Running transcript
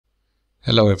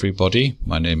Hello everybody,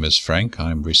 my name is Frank.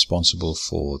 I'm responsible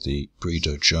for the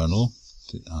Brida journal,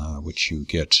 which you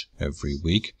get every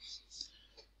week.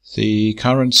 The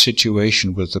current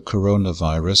situation with the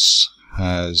coronavirus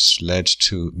has led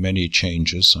to many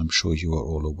changes. I'm sure you are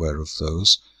all aware of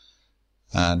those.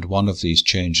 And one of these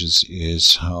changes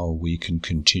is how we can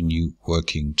continue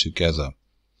working together.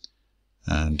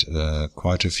 And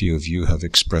quite a few of you have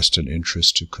expressed an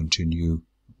interest to continue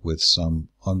with some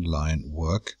online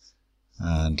work.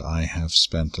 And I have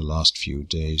spent the last few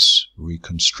days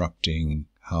reconstructing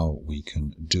how we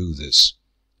can do this.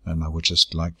 And I would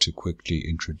just like to quickly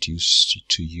introduce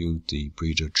to you the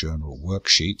Brida Journal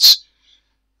worksheets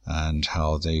and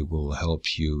how they will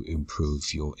help you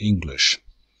improve your English.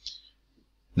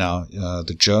 Now,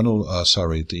 the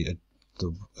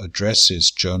address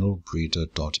is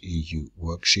journalbrida.eu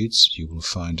worksheets. You will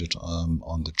find it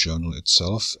on the journal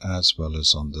itself as well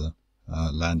as on the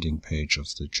landing page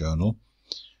of the journal.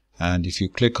 And if you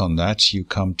click on that, you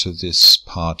come to this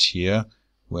part here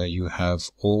where you have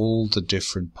all the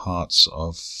different parts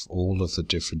of all of the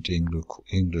different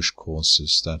English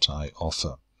courses that I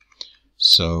offer.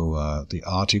 So the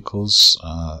articles,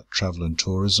 travel and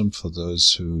tourism for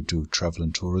those who do travel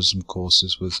and tourism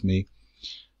courses with me,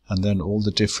 and then all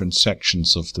the different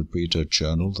sections of the Brida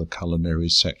journal, the culinary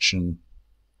section,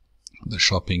 the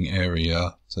shopping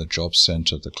area, the job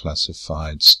center, the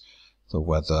classifieds, the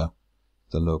weather,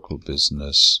 the local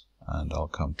business, and I'll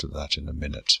come to that in a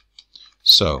minute.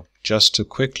 So, just to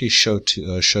quickly show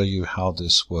you how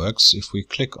this works, if we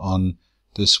click on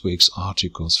this week's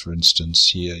articles, for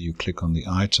instance, here you click on the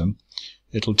item,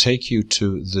 it'll take you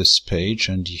to this page,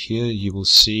 and here you will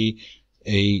see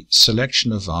a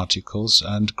selection of articles,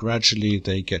 and gradually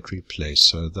they get replaced.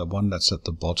 So the one that's at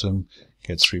the bottom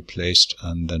gets replaced,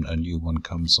 and then a new one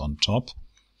comes on top.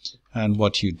 And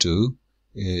what you do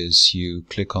is you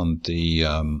click on the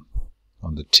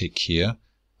tick here,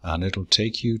 and it'll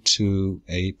take you to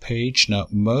a page. Now,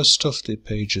 most of the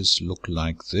pages look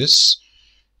like this.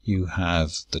 You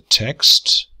have the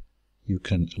text. You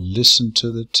can listen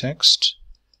to the text.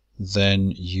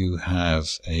 Then you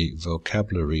have a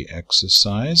vocabulary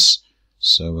exercise.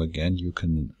 So again, you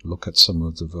can look at some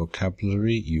of the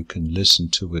vocabulary. You can listen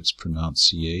to its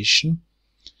pronunciation.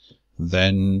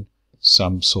 Then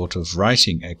some sort of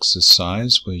writing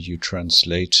exercise where you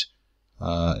translate,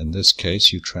 in this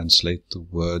case, you translate the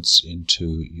words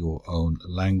into your own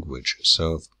language.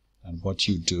 So, and what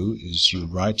you do is you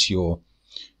write your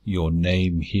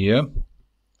name here,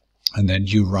 and then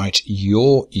you write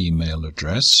your email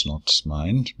address, not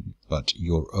mine, but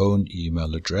your own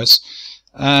email address.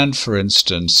 And for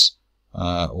instance,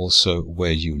 also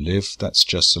where you live. That's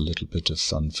just a little bit of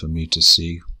fun for me to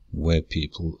see where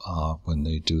people are when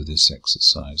they do this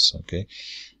exercise. Okay.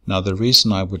 Now, the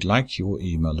reason I would like your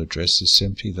email address is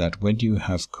simply that when you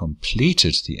have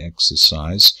completed the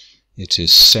exercise, it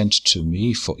is sent to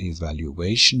me for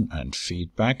evaluation and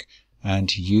feedback,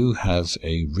 and you have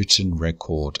a written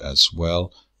record as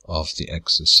well of the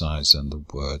exercise and the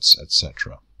words,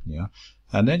 etc. Yeah.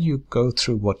 And then you go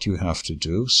through what you have to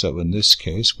do. So in this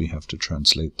case, we have to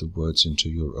translate the words into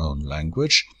your own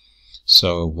language.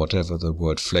 So whatever the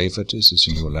word flavored is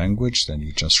in your language, then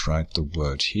you just write the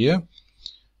word here.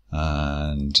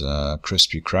 And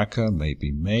crispy cracker may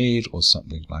be made or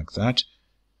something like that.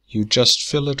 You just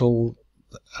fill it all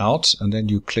out, and then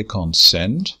you click on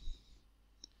send.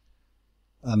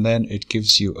 And then it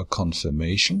gives you a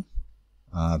confirmation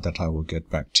that I will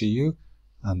get back to you.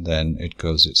 And then it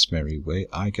goes its merry way.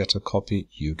 I get a copy,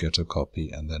 you get a copy,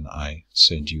 and then I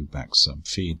send you back some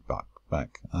feedback.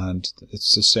 And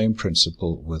it's the same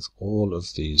principle with all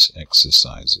of these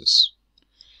exercises.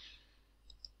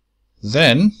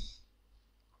 Then,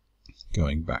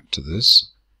 going back to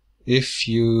this, if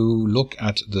you look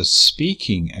at the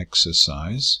speaking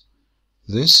exercise,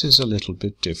 this is a little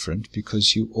bit different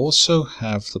because you also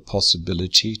have the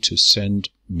possibility to send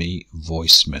me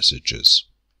voice messages.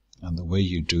 And the way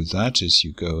you do that is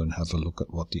you go and have a look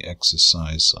at what the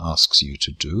exercise asks you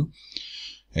to do.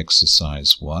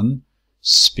 Exercise 1.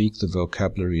 Speak the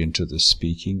vocabulary into the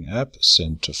speaking app.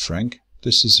 Send to Frank.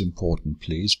 This is important,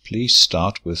 please. Please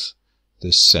start with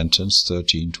this sentence,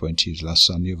 1320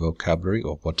 lasagna vocabulary,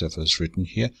 or whatever is written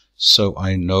here, so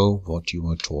I know what you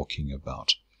are talking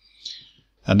about.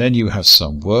 And then you have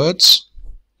some words.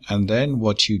 And then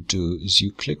what you do is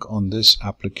you click on this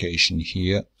application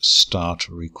here, Start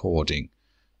Recording.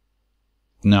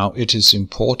 Now, it is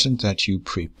important that you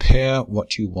prepare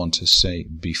what you want to say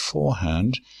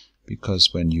beforehand, because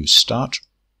when you start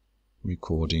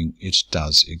recording, it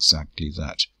does exactly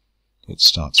that. It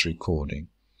starts recording.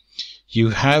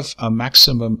 You have a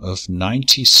maximum of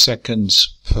 90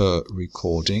 seconds per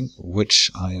recording,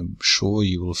 which I am sure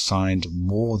you will find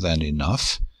more than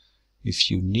enough.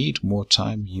 If you need more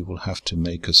time, you will have to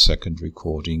make a second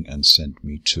recording and send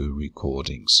me 2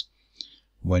 recordings.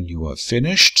 When you are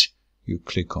finished, you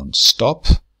click on stop.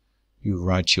 You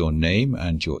write your name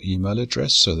and your email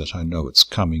address so that I know it's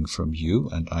coming from you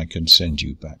and I can send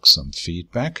you back some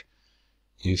feedback.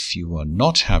 If you are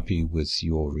not happy with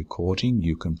your recording,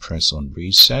 you can press on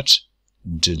reset,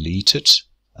 delete it,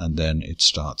 and then it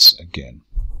starts again.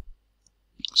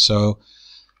 So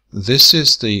this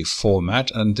is the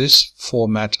format, and this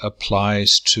format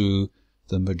applies to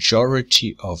the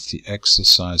majority of the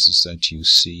exercises that you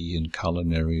see in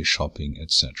culinary, shopping,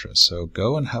 etc. So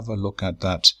go and have a look at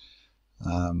that.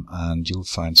 And you'll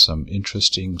find some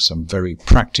interesting, some very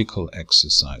practical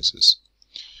exercises.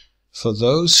 For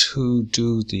those who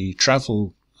do the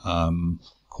travel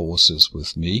courses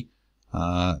with me,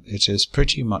 it is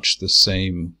pretty much the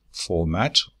same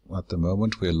format. At the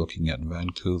moment we're looking at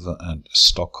Vancouver and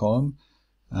Stockholm,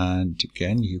 and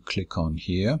again you click on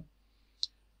here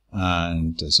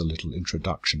and there's a little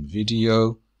introduction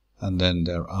video, and then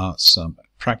there are some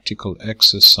practical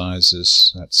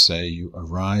exercises that say you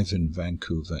arrive in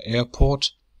Vancouver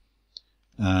Airport,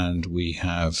 and we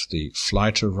have the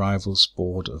flight arrivals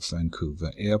board of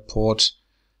Vancouver Airport,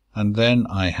 and then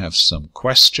I have some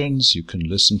questions. You can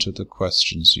listen to the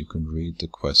questions, you can read the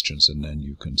questions, and then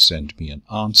you can send me an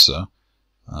answer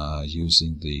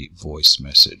using the voice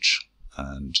message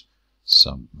and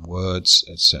some words,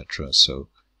 etc. So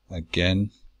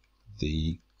again,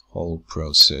 the whole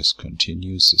process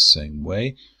continues the same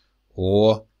way,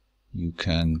 or you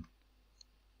can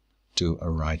do a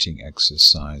writing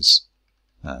exercise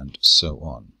and so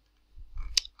on.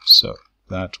 So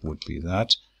that would be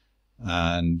that,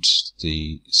 and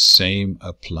the same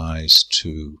applies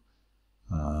to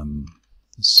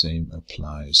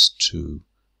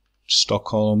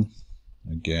Stockholm.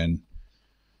 Again,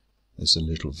 there's a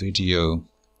little video,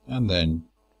 and then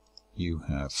you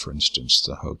have, for instance,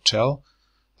 the hotel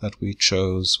that we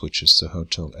chose, which is the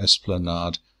Hotel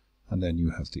Esplanade, and then you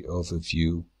have the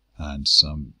overview and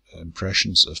some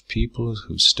impressions of people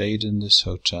who stayed in this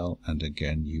hotel, and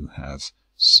again you have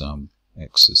some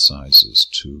exercises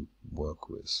to work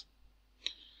with.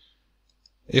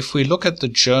 If we look at the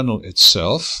journal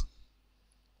itself,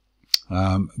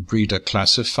 Brida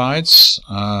Classifieds,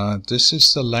 this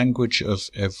is the language of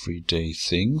everyday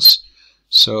things.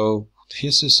 So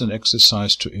this is an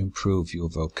exercise to improve your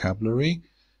vocabulary,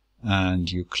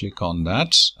 and you click on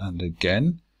that, and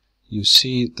again you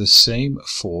see the same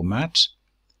format.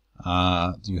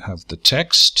 You have the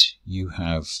text, you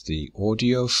have the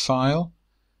audio file,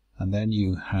 and then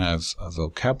you have a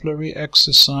vocabulary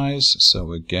exercise.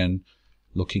 So again,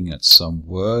 looking at some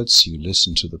words, you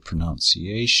listen to the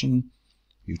pronunciation,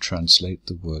 you translate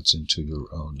the words into your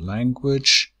own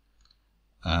language,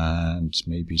 and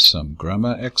maybe some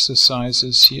grammar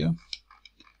exercises here.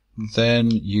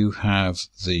 Then you have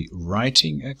the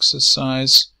writing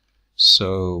exercise,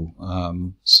 so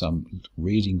some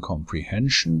reading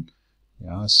comprehension.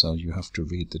 So you have to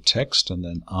read the text and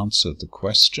then answer the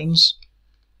questions.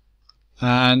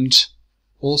 And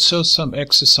also some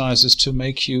exercises to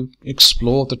make you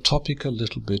explore the topic a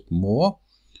little bit more.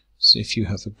 So if you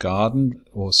have a garden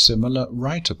or similar,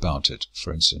 write about it.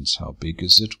 For instance, how big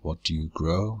is it? What do you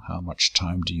grow? How much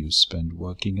time do you spend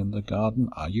working in the garden?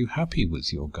 Are you happy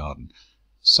with your garden?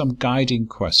 Some guiding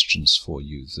questions for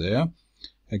you there.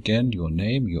 Again, your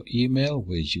name, your email,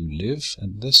 where you live.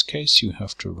 In this case, you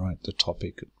have to write the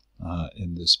topic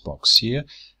in this box here.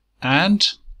 And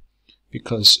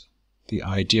because the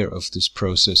idea of this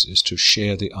process is to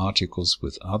share the articles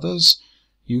with others,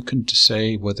 you can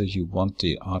say whether you want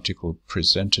the article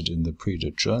presented in the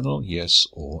Brida journal, yes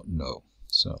or no.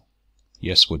 So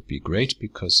yes would be great,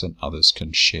 because then others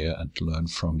can share and learn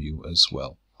from you as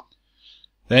well.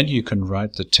 Then you can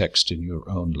write the text in your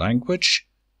own language.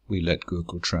 We let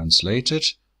Google translate it,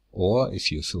 or if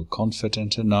you feel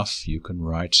confident enough, you can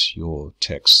write your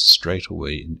text straight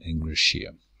away in English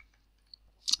here.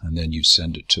 And then you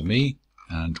send it to me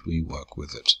and we work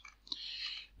with it.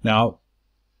 Now,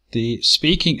 the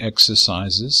speaking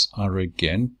exercises are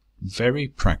again very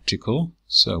practical.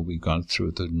 So we've gone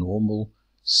through the normal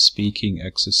speaking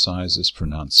exercises,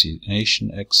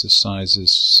 pronunciation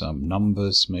exercises, some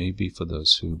numbers maybe for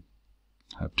those who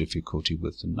have difficulty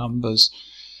with the numbers.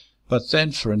 But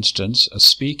then, for instance, a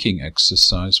speaking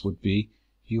exercise would be,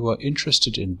 you are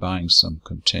interested in buying some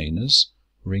containers,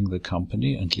 ring the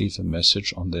company and leave a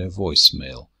message on their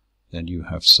voicemail. Then you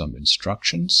have some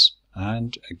instructions,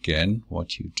 and again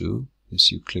what you do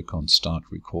is you click on Start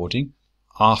Recording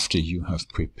after you have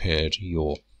prepared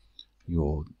your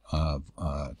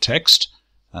text,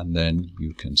 and then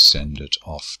you can send it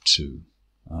off to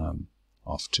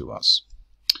us.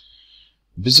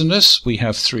 Business, we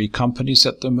have 3 companies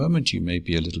at the moment. You may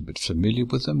be a little bit familiar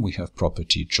with them. We have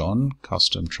Property John,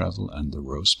 Custom Travel, and the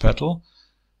Rose Petal.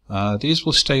 These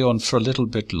will stay on for a little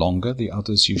bit longer. The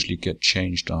others usually get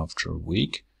changed after a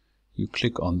week. You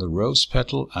click on the Rose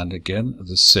Petal, and again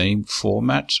the same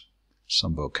format,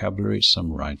 some vocabulary,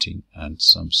 some writing, and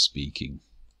some speaking.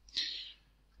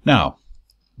 Now,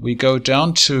 we go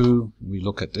down to, we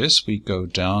look at this, we go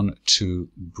down to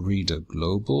Brida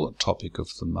Global, topic of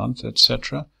the month,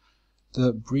 etc.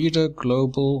 The Brida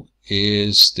Global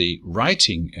is the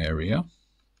writing area,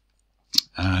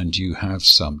 and you have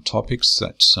some topics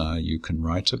that you can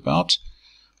write about.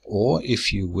 Or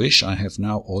if you wish, I have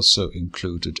now also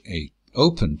included a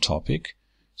open topic.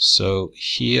 So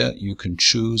here you can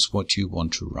choose what you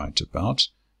want to write about,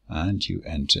 and you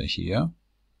enter here.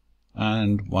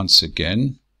 And once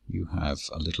again, you have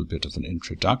a little bit of an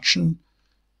introduction,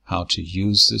 how to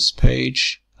use this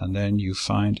page, and then you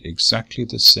find exactly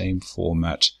the same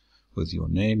format with your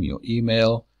name, your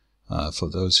email. For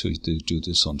those who do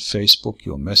this on Facebook,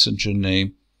 your messenger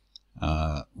name,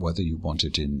 whether you want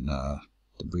it in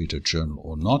the Brida Journal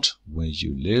or not, where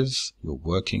you live, your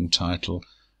working title,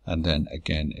 and then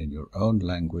again in your own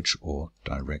language or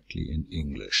directly in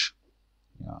English.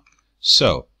 Yeah.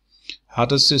 So, how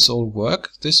does this all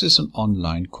work? This is an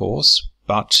online course,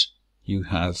 but you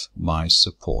have my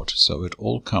support. So it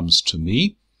all comes to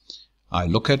me. I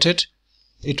look at it.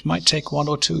 It might take 1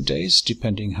 or 2 days,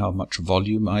 depending how much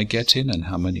volume I get in and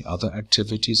how many other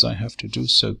activities I have to do.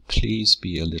 So please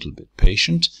be a little bit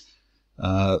patient.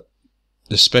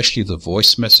 Especially the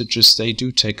voice messages, they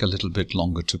do take a little bit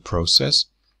longer to process.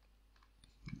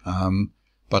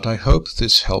 But I hope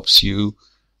this helps you,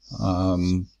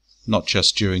 not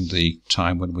just during the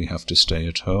time when we have to stay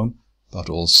at home, but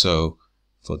also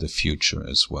for the future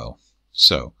as well.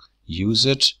 So use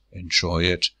it, enjoy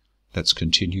it. Let's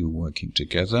continue working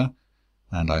together,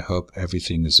 and I hope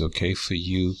everything is okay for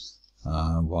you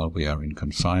while we are in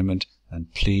confinement.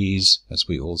 And please, as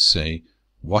we all say,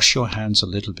 wash your hands a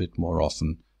little bit more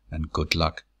often, and good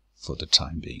luck for the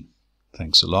time being.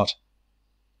 Thanks a lot.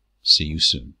 See you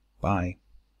soon. Bye.